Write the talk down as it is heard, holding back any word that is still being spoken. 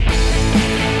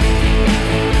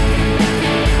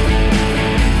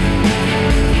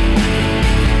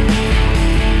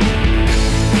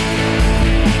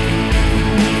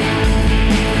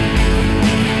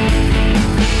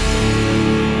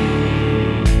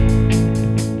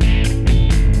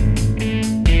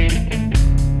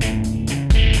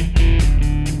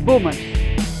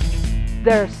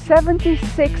there are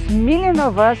 76 million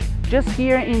of us just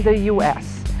here in the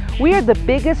US. We are the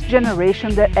biggest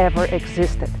generation that ever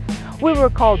existed. We were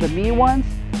called the me ones,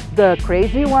 the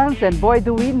crazy ones, and boy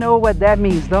do we know what that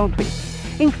means, don't we?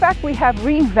 In fact, we have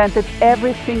reinvented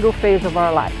every single phase of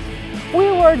our lives. We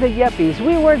were the yuppies,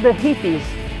 we were the hippies.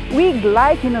 We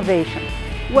like innovation.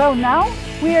 Well, now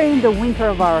we are in the winter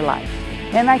of our lives,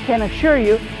 and I can assure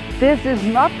you, this is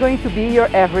not going to be your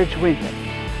average winter.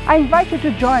 I invite you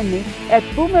to join me at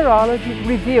Boomerology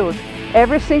Revealed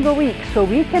every single week so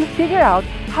we can figure out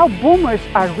how boomers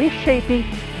are reshaping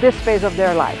this phase of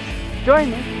their lives. Join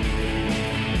me.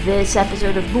 This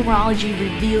episode of Boomerology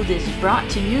Revealed is brought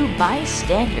to you by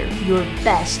Standard, your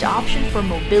best option for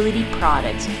mobility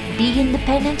products. Be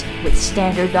independent with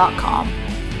Standard.com.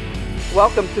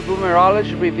 Welcome to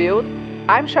Boomerology Revealed.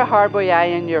 I'm Shahar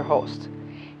Boyayan, your host.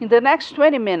 In the next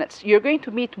 20 minutes, you're going to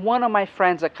meet one of my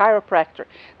friends, a chiropractor,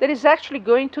 that is actually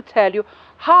going to tell you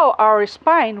how our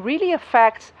spine really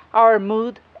affects our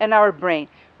mood and our brain.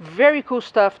 Very cool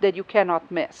stuff that you cannot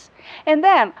miss. And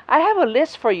then I have a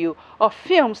list for you of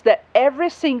films that every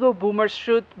single boomer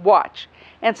should watch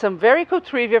and some very cool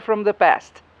trivia from the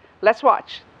past. Let's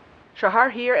watch. Shahar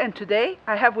here, and today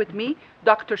I have with me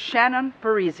Dr. Shannon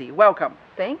Parisi. Welcome.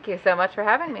 Thank you so much for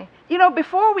having me. You know,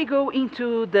 before we go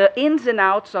into the ins and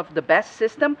outs of the BEST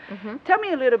system, tell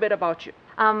me a little bit about you.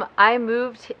 I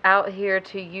moved out here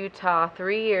to Utah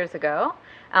 3 years ago,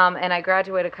 and I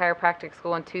graduated chiropractic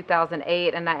school in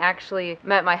 2008, and I actually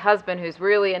met my husband, who's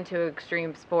really into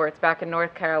extreme sports, back in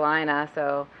North Carolina,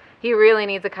 so he really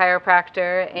needs a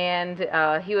chiropractor,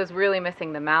 and he was really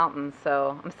missing the mountains,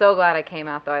 so I'm so glad I came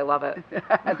out, though. I love it.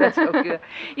 That's so good.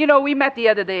 You know, we met the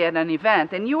other day at an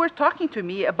event, and you were talking to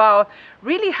me about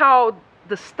really how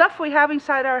the stuff we have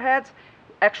inside our heads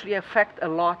actually affect a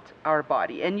lot our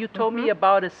body. And you told me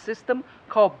about a system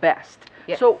called BEST.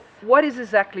 Yes. So what is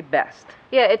exactly BEST?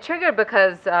 Yeah, it triggered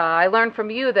because I learned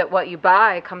from you that what you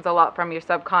buy comes a lot from your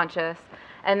subconscious.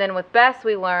 And then with BEST,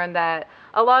 we learned that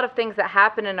a lot of things that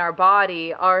happen in our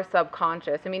body are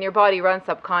subconscious. I mean, your body runs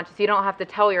subconscious. You don't have to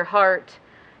tell your heart,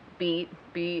 beat,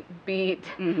 beat, beat.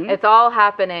 It's all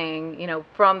happening, you know,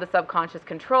 from the subconscious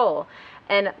control.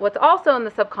 And what's also in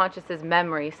the subconscious is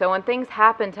memory. So when things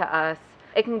happen to us,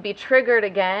 it can be triggered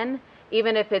again,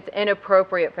 even if it's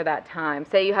inappropriate for that time.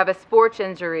 Say you have a sports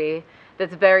injury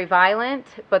that's very violent,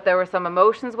 but there were some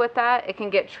emotions with that, it can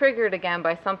get triggered again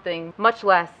by something much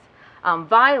less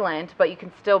violent, but you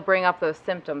can still bring up those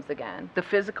symptoms again. The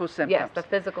physical symptoms. Yes, the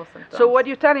physical symptoms. So what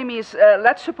you're telling me is,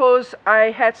 let's suppose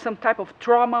I had some type of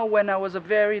trauma when I was a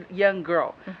very young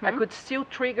girl. I could still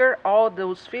trigger all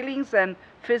those feelings and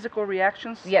physical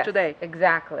reactions today.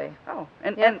 Exactly. Oh,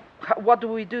 and what do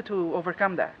we do to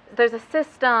overcome that? There's a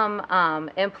system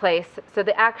in place. So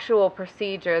the actual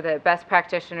procedure that best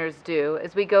practitioners do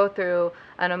is we go through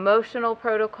an emotional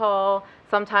protocol,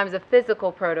 sometimes a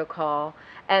physical protocol,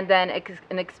 and then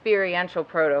an experiential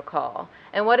protocol.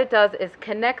 And what it does is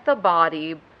connect the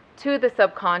body to the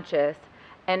subconscious,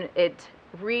 and it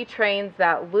retrains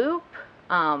that loop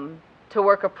to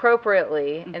work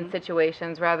appropriately in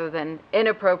situations rather than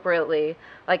inappropriately,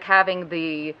 like having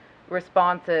the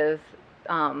responses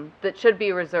that should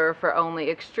be reserved for only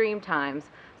extreme times.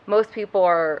 Most people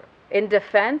are in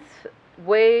defense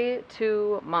way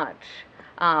too much,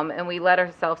 and we let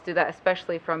ourselves do that,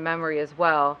 especially from memory as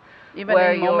well. Even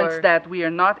in moments that we are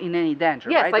not in any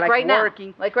danger, yes, right? like right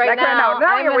working. Now. Like right now.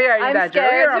 Now we are in danger. I'm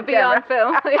scared to be on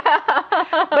film.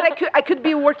 But I could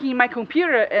be working in my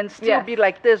computer and still be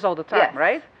like this all the time,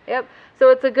 right? Yep. So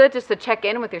it's a good just to check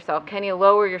in with yourself. Can you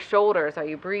lower your shoulders? Are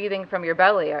you breathing from your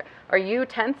belly? Are you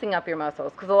tensing up your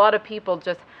muscles? Because a lot of people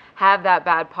just have that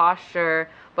bad posture,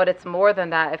 but it's more than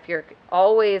that. If you're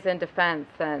always in defense,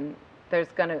 then there's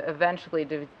going to eventually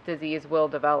disease will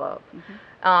develop.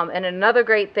 And another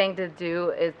great thing to do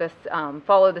is this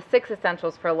follow the 6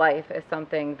 essentials for life is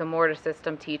something the Mortar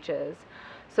system teaches.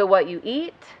 So what you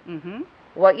eat,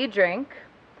 what you drink,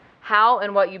 how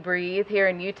and what you breathe. Here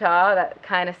in Utah, that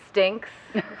kind of stinks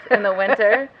in the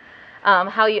winter.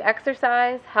 How you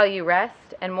exercise, how you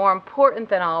rest, and more important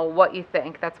than all, what you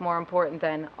think. That's more important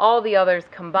than all the others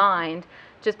combined,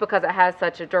 just because it has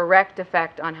such a direct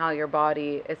effect on how your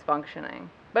body is functioning.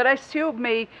 But I still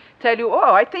may tell you,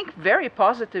 oh, I think very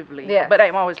positively, but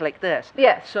I'm always like this.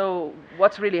 Yes. So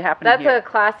what's really happening here? That's a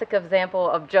classic example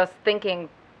of just thinking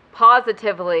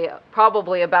positively,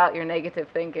 probably about your negative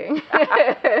thinking.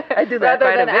 I do that rather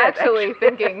quite a than bit, actually actually.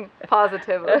 thinking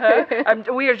positively.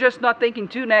 We are just not thinking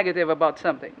too negative about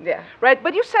something. Yeah. Right,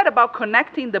 but you said about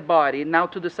connecting the body now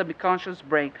to the subconscious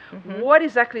brain. What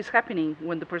exactly is happening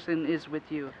when the person is with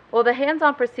you? Well, the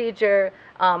hands-on procedure,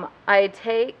 I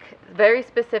take very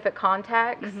specific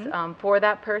contacts for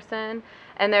that person,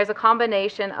 and there's a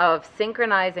combination of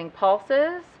synchronizing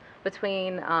pulses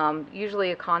between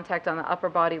usually a contact on the upper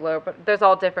body, lower, but there's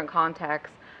all different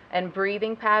contacts, and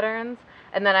breathing patterns.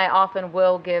 And then I often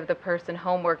will give the person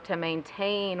homework to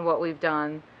maintain what we've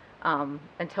done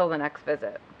until the next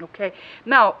visit. Okay.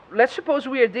 Now, let's suppose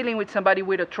we are dealing with somebody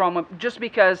with a trauma just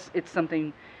because it's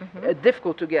something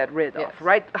difficult to get rid of, Yes.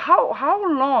 right?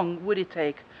 How long would it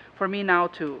take for me now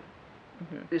to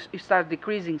start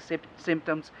decreasing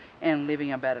symptoms and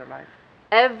living a better life?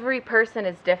 Every person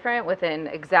is different within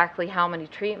exactly how many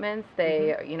treatments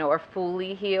they are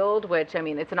fully healed, which, I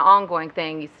mean, it's an ongoing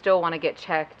thing. You still want to get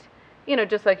checked,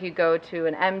 just like you go to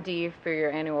an MD for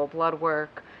your annual blood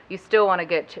work. You still want to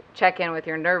get check in with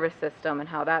your nervous system and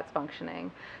how that's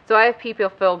functioning. So I have people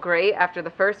feel great after the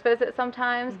first visit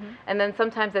sometimes, and then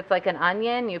sometimes it's like an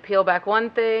onion. You peel back one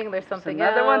thing, there's something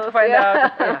Another else. one to find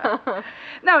out. Yeah.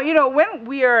 Now, when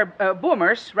we are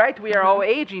boomers, right? We are all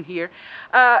aging here.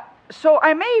 So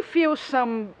I may feel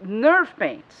some nerve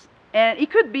pains, and it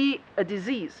could be a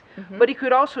disease, but it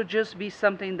could also just be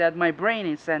something that my brain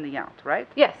is sending out, right?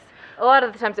 Yes. A lot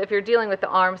of the times, if you're dealing with the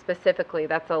arm specifically,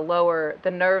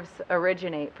 the nerves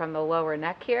originate from the lower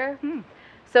neck here.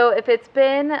 So if it's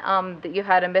been that you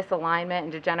had a misalignment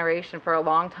and degeneration for a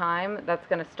long time, that's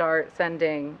going to start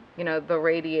sending, the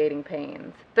radiating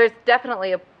pains. There's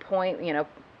definitely a point,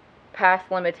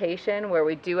 past limitation where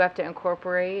we do have to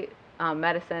incorporate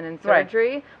medicine and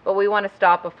surgery, but we want to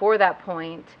stop before that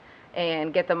point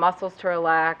and get the muscles to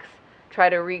relax, try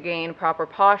to regain proper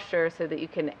posture so that you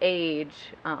can age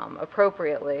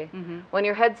appropriately. When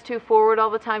your head's too forward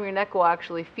all the time, your neck will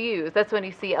actually fuse. That's when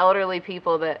you see elderly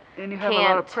people that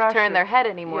can't turn their head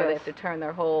anymore. They have to turn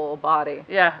their whole body.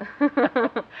 Yeah.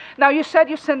 Now, you said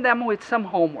you send them with some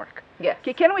homework. Yes.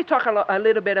 Okay, can we talk a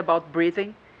little bit about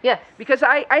breathing? Yes. Because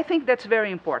I think that's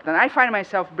very important. I find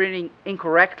myself breathing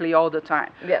incorrectly all the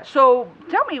time. Yes. So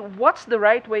tell me, what's the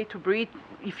right way to breathe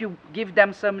if you give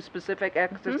them some specific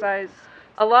exercise?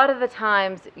 A lot of the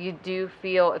times you do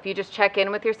feel, if you just check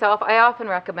in with yourself, I often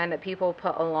recommend that people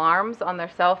put alarms on their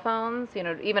cell phones,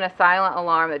 even a silent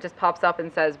alarm that just pops up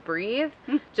and says breathe,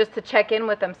 just to check in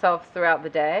with themselves throughout the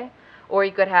day. Or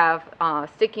you could have a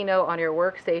sticky note on your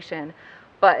workstation.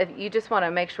 But if you just want to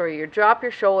make sure you drop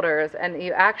your shoulders and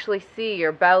you actually see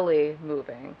your belly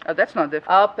moving. Oh, that's not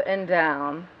difficult. Up and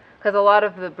down. Because a lot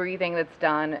of the breathing that's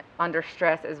done under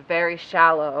stress is very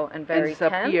shallow and very tense. It's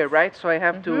up here, right? So I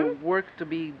have to work to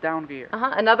be down here.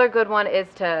 Another good one is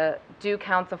to do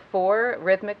counts of 4,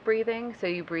 rhythmic breathing. So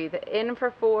you breathe in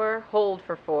for 4, hold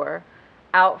for 4,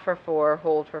 out for 4,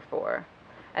 hold for 4.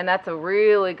 And that's a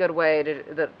really good way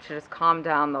to just calm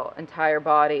down the entire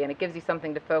body, and it gives you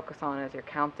something to focus on as you're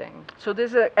counting. So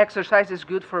this exercise is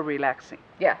good for relaxing?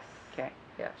 Yes. Okay.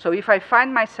 Yes. So if I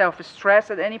find myself stressed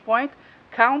at any point,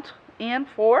 count in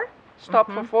 4,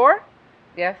 stop for 4,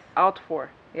 yes, out 4.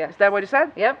 Yes. Is that what you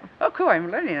said? Yep. Oh, cool.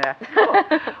 I'm learning that.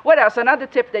 Cool. What else? Another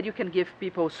tip that you can give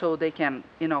people so they can,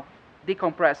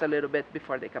 decompress a little bit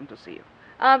before they come to see you?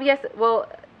 Yes.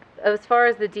 Well, as far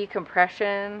as the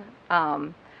decompression,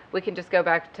 we can just go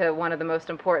back to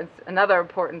another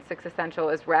important 6 essential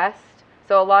is rest.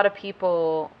 So a lot of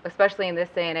people, especially in this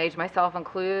day and age, myself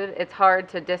included, it's hard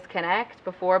to disconnect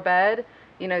before bed.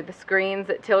 The screens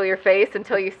that till your face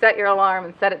until you set your alarm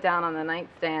and set it down on the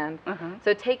nightstand.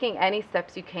 So taking any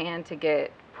steps you can to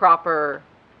get proper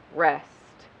rest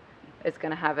is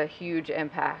going to have a huge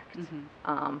impact.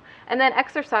 And then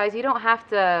exercise, you don't have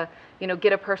to,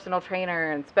 get a personal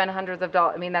trainer and spend hundreds of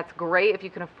dollars. I mean, that's great if you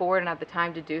can afford and have the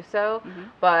time to do so.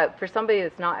 But for somebody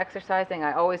that's not exercising,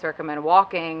 I always recommend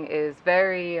walking is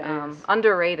very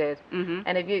underrated.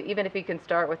 And even if you can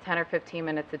start with 10 or 15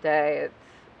 minutes a day,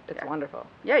 it's wonderful.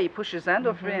 Yeah, it pushes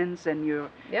endorphins and you're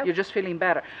just feeling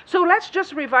better. So let's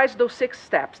just revise those 6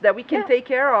 steps that we can take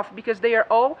care of, because they are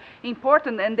all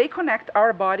important and they connect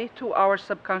our body to our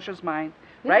subconscious mind,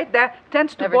 right? That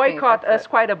tends to boycott us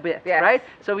quite a bit, right?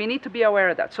 So we need to be aware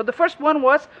of that. So the first one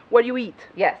was what you eat.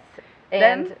 Yes. And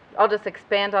then, I'll just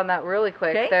expand on that really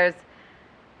quick. There's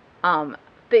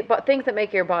things that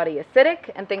make your body acidic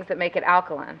and things that make it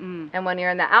alkaline. And when you're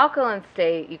in the alkaline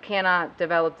state, you cannot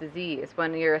develop disease.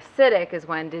 When you're acidic is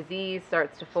when disease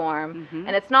starts to form.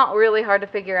 And it's not really hard to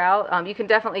figure out. You can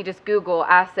definitely just Google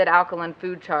acid alkaline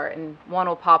food chart and one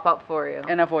will pop up for you.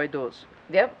 And avoid those.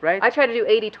 Yep. Right? I try to do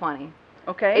 80-20.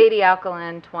 Okay. 80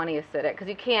 alkaline, 20 acidic, because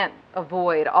you can't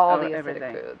avoid all the acidic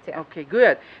everything. foods. Yeah. Okay,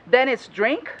 good. Then it's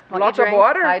drink, When you lots drink, of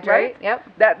water, hydrate, right?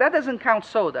 Yep. That doesn't count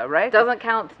soda, right?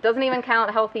 Doesn't even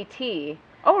count healthy tea.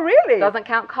 Oh, really? Doesn't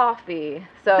count coffee.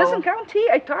 So Doesn't count tea?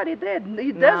 I thought it did.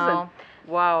 It No. doesn't.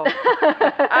 Wow.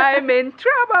 I'm in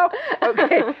trouble.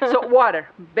 Okay, so water,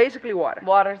 basically water.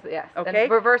 Water's, yes. Okay.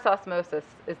 And reverse osmosis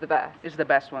is the best. Is the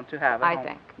best one to have at I home.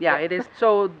 think. Yeah, Yeah. it is.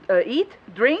 So eat,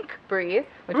 drink, Breathe.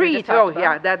 Which we breathe. just talked Oh,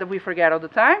 about. yeah, that we forget all the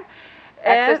time.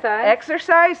 And Exercise.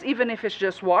 exercise, even if it's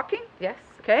just walking. Yes.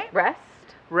 Okay. Rest.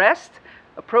 Rest,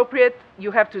 appropriate.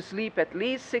 You have to sleep at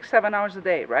least 6-7 hours a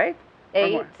day, right? Or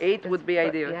 8. more. 8 would be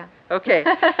ideal. Yeah. Okay.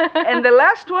 And the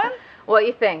last one, What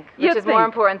you think, which You is more think.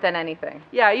 important than anything.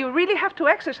 yeah, you really have to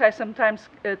exercise sometimes,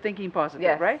 thinking positive,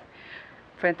 Yes. right?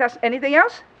 Fantastic. Anything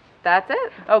else? That's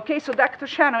it. Okay, so Dr.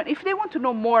 Shannon, if they want to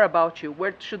know more about you,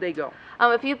 where should they go?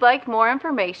 If you'd like more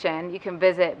information, you can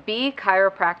visit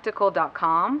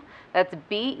bechiropractical.com. That's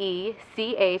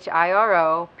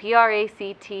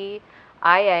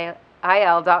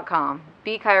bechiropractil.com.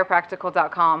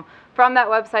 bechiropractical.com. From that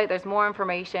website, there's more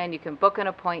information. You can book an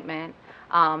appointment.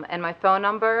 And my phone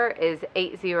number is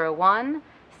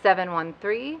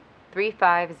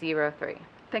 801-713-3503.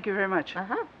 Thank you very much.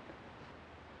 Uh-huh.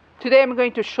 Today I'm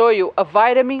going to show you a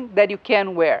vitamin that you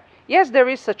can wear. Yes, there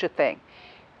is such a thing.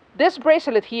 This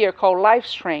bracelet here called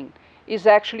LifeStrain is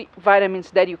actually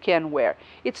vitamins that you can wear.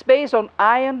 It's based on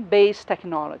ion-based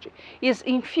technology. It's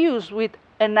infused with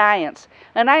anions.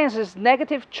 Anions is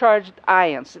negative charged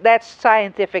ions. That's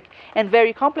scientific and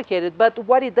very complicated, but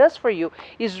what it does for you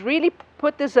is really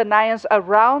put these anions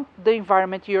around the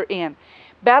environment you're in,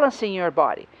 balancing your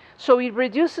body. So it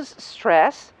reduces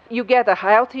stress, you get a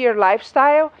healthier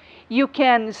lifestyle, you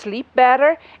can sleep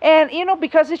better, and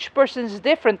because each person is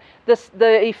different,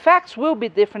 the effects will be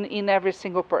different in every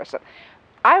single person.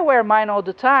 I wear mine all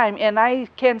the time, and I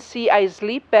can see I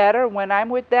sleep better when I'm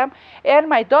with them. And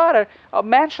my daughter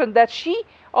mentioned that she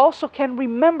also can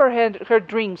remember her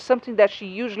dreams, something that she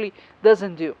usually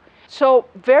doesn't do. So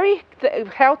very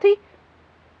healthy,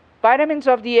 vitamins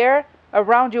of the air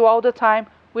around you all the time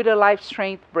with a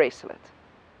LifeStrain bracelet.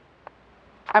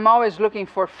 I'm always looking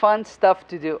for fun stuff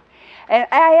to do. And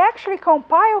I actually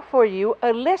compile for you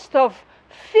a list of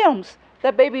films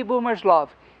that baby boomers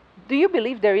love. Do you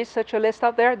believe there is such a list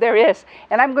out there? There is.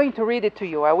 And I'm going to read it to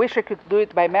you. I wish I could do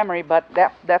it by memory, but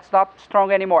that's not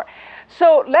strong anymore.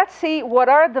 So let's see what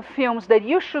are the films that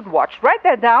you should watch. Write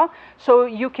that down so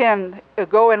you can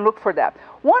go and look for that.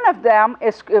 One of them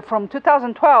is from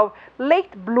 2012,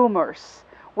 Late Bloomers,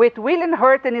 with William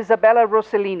Hurt and Isabella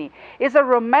Rossellini. It's a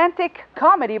romantic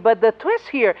comedy, but the twist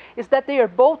here is that they are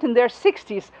both in their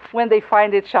 60s when they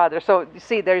find each other. So you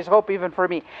see, there is hope even for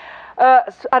me.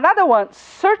 Another one,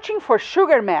 Searching for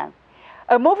Sugar Man,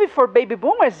 a movie for baby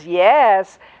boomers,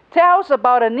 yes, tells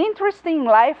about an interesting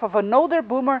life of an older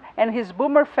boomer and his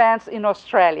boomer fans in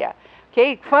Australia.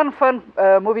 Okay, fun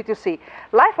movie to see.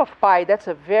 Life of Pi, that's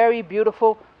a very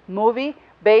beautiful movie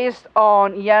based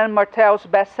on Ian Martel's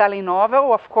best-selling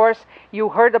novel. Of course, you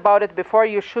heard about it before.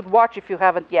 You should watch if you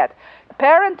haven't yet.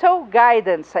 Parental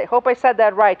Guidance, I hope I said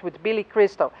that right, with Billy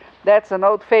Crystal. That's an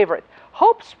old favorite.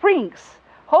 Hope Springs,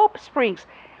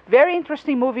 very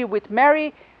interesting movie with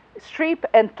Mary Streep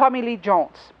and Tommy Lee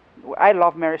Jones. I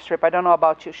love Mary Streep. I don't know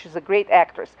about you. She's a great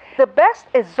actress. The Best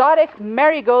Exotic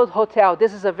Marigold Hotel.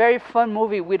 This is a very fun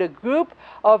movie with a group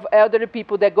of elderly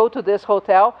people that go to this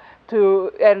hotel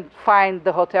and find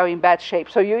the hotel in bad shape.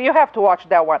 So you have to watch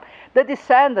that one. The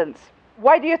Descendants.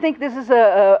 Why do you think this is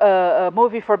a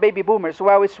movie for baby boomers?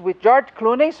 Well, it's with George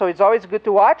Clooney, so it's always good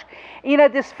to watch. In a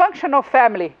dysfunctional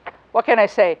family. What can I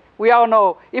say? We all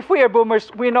know, if we are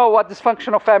boomers, we know what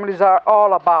dysfunctional families are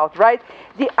all about, right?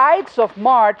 The Ides of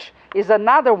March is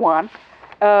another one,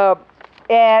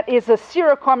 and is a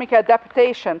serial-comic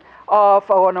adaptation of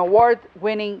an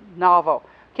award-winning novel.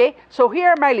 Okay, so here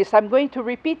are my list. I'm going to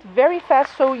repeat very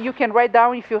fast so you can write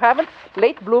down if you haven't.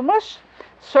 Late Bloomers,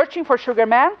 Searching for Sugar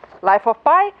Man, Life of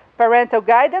Pi, Parental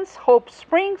Guidance, Hope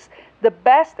Springs, The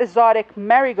Best Exotic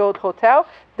Marigold Hotel,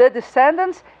 The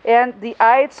Descendants, and The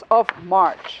Ides of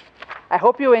March. I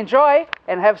hope you enjoy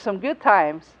and have some good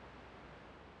times.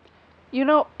 You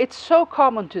know, it's so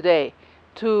common today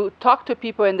to talk to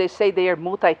people and they say they are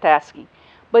multitasking.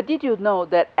 But did you know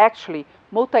that actually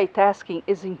multitasking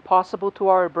is impossible to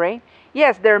our brain?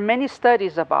 Yes, there are many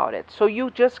studies about it, so you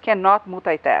just cannot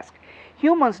multitask.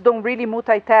 Humans don't really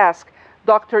multitask.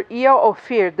 Dr. Eyal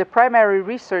Ophir, the primary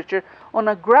researcher on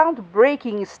a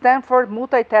groundbreaking Stanford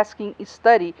multitasking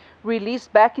study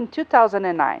released back in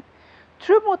 2009.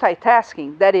 True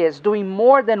multitasking, that is, doing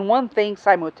more than one thing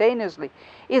simultaneously,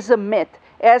 is a myth,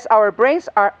 as our brains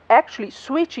are actually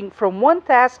switching from one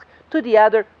task to the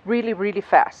other really, really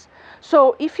fast.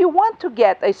 So if you want to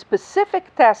get a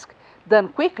specific task done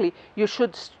quickly, you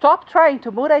should stop trying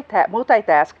to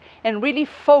multitask and really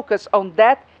focus on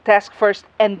that task first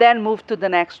and then move to the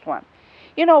next one.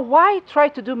 You know, why try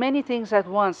to do many things at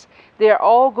once? They are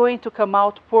all going to come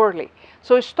out poorly.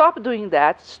 So stop doing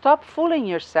that, stop fooling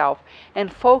yourself,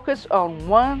 and focus on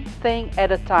one thing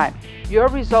at a time. Your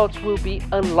results will be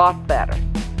a lot better.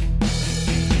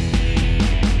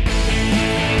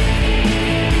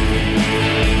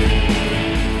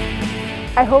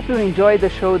 I hope you enjoyed the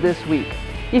show this week.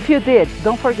 If you did,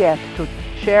 don't forget to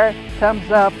share, thumbs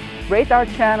up, rate our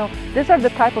channel. These are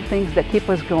the type of things that keep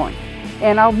us going.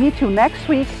 And I'll meet you next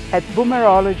week at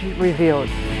Boomerology Revealed.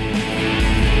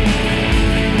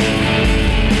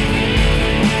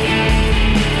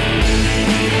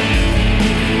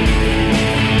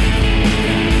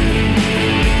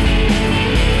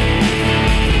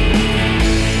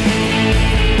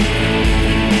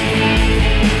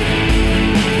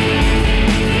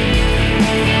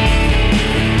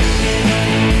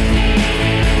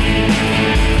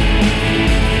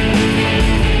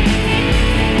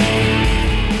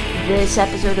 This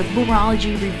episode of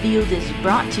Boomerology Revealed is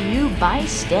brought to you by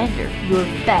Standard, your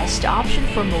best option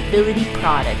for mobility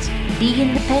products. Be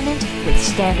independent with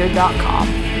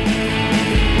Standard.com.